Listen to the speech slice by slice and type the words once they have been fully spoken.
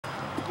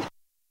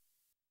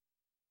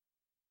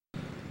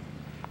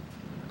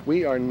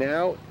We are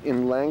now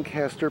in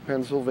Lancaster,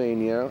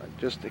 Pennsylvania.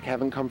 Just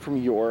haven't come from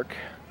York.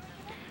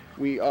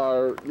 We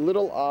are a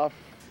little off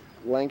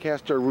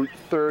Lancaster Route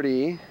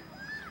 30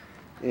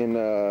 in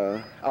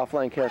off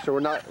Lancaster.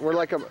 We're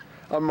like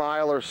a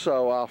mile or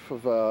so off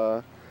of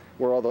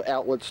where all the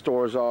outlet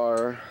stores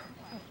are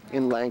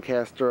in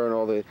Lancaster and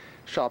all the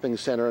shopping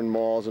center and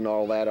malls and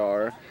all that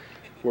are.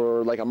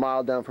 We're like a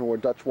mile down from where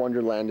Dutch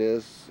Wonderland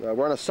is.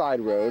 We're on a side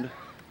road,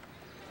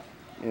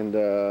 and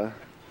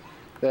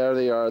there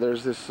they are.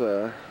 There's this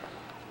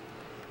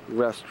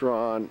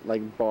restaurant,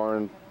 like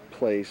barn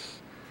place,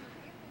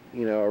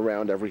 you know,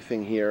 around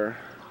everything here.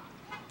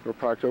 We're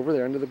parked over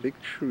there under the big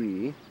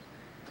tree.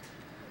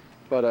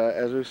 But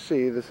as we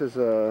see, this is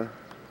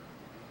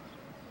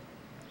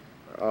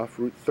off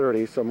Route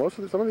 30. So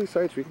some of these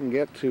sites we can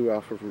get to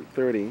off of Route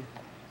 30.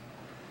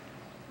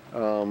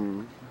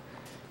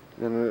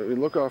 And we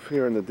look off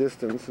here in the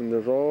distance, and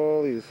there's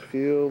all these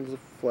fields of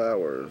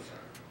flowers.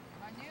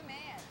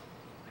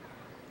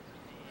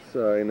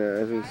 So, you know,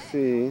 as we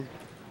see,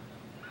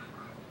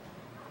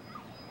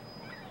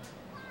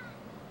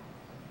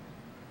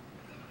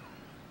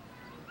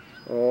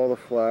 all the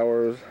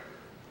flowers,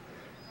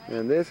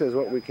 and this is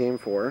what we came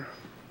for,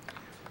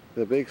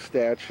 the big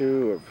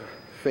statue of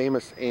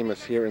famous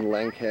Amos here in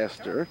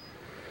Lancaster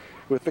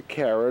with the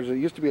carriage. It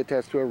used to be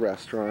attached to a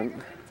restaurant.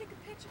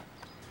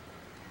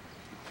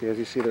 See, as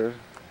you see, they're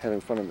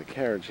having fun in the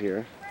carriage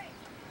here.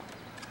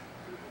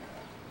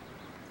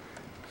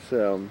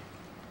 So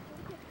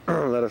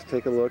let us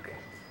take a look.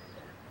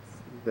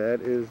 That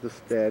is the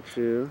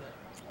statue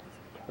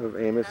of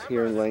Amos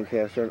here in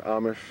Lancaster, in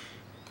Amish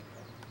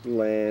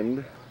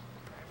land.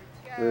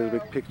 There's a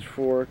big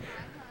pitchfork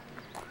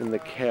in the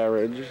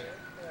carriage.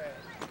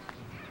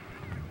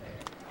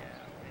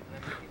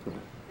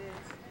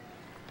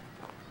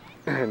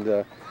 And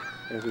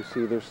as you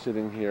see, they're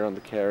sitting here on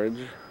the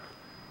carriage.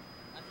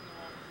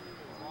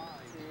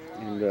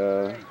 And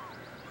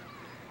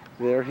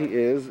there he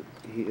is.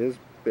 He is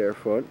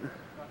barefoot.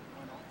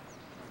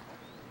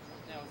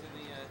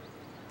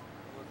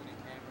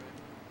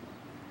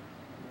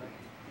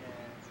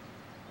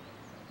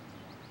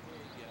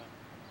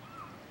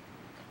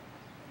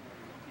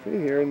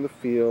 Here in the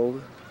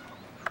field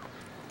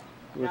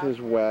with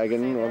his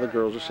wagon. All the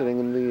girls are sitting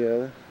in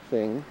the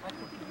thing.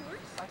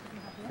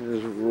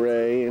 There's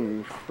Ray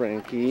and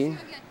Frankie.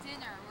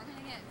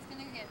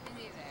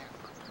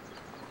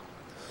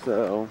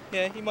 So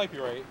yeah, he might be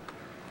right.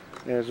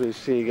 As we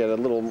see, get a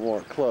little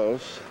more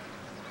close.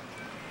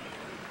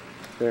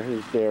 There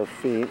his bare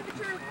feet.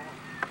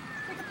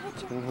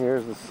 And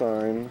here's the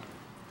sign.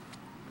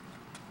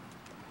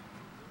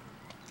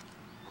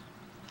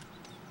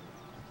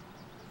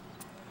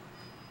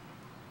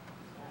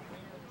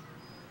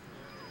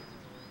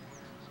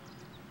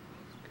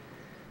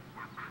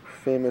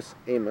 Famous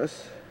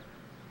Amos.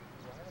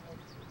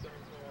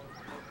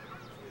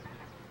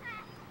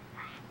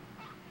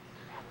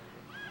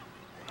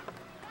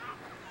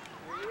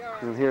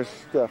 And here's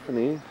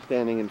Stephanie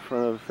standing in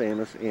front of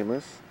famous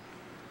Amos.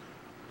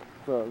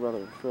 A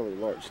rather fairly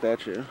large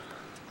statue.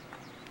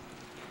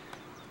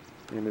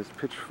 And his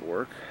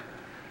pitchfork.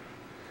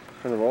 In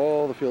front of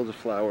all the fields of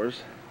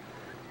flowers.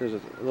 There's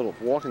a little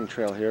walking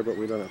trail here, but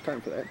we don't have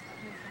time for that.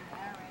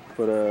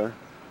 But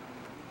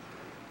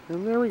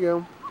and there we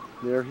go.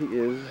 There he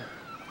is.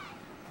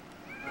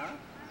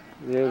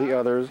 There are the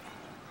others.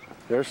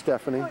 There's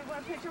Stephanie. Oh, you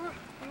want a picture with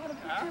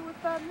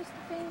Mr.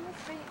 Famous?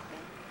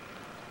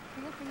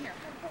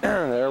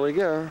 There we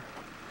go.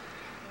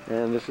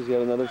 And this is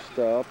yet another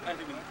stop.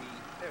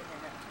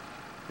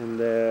 And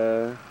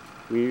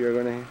we are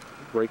going to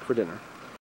break for dinner.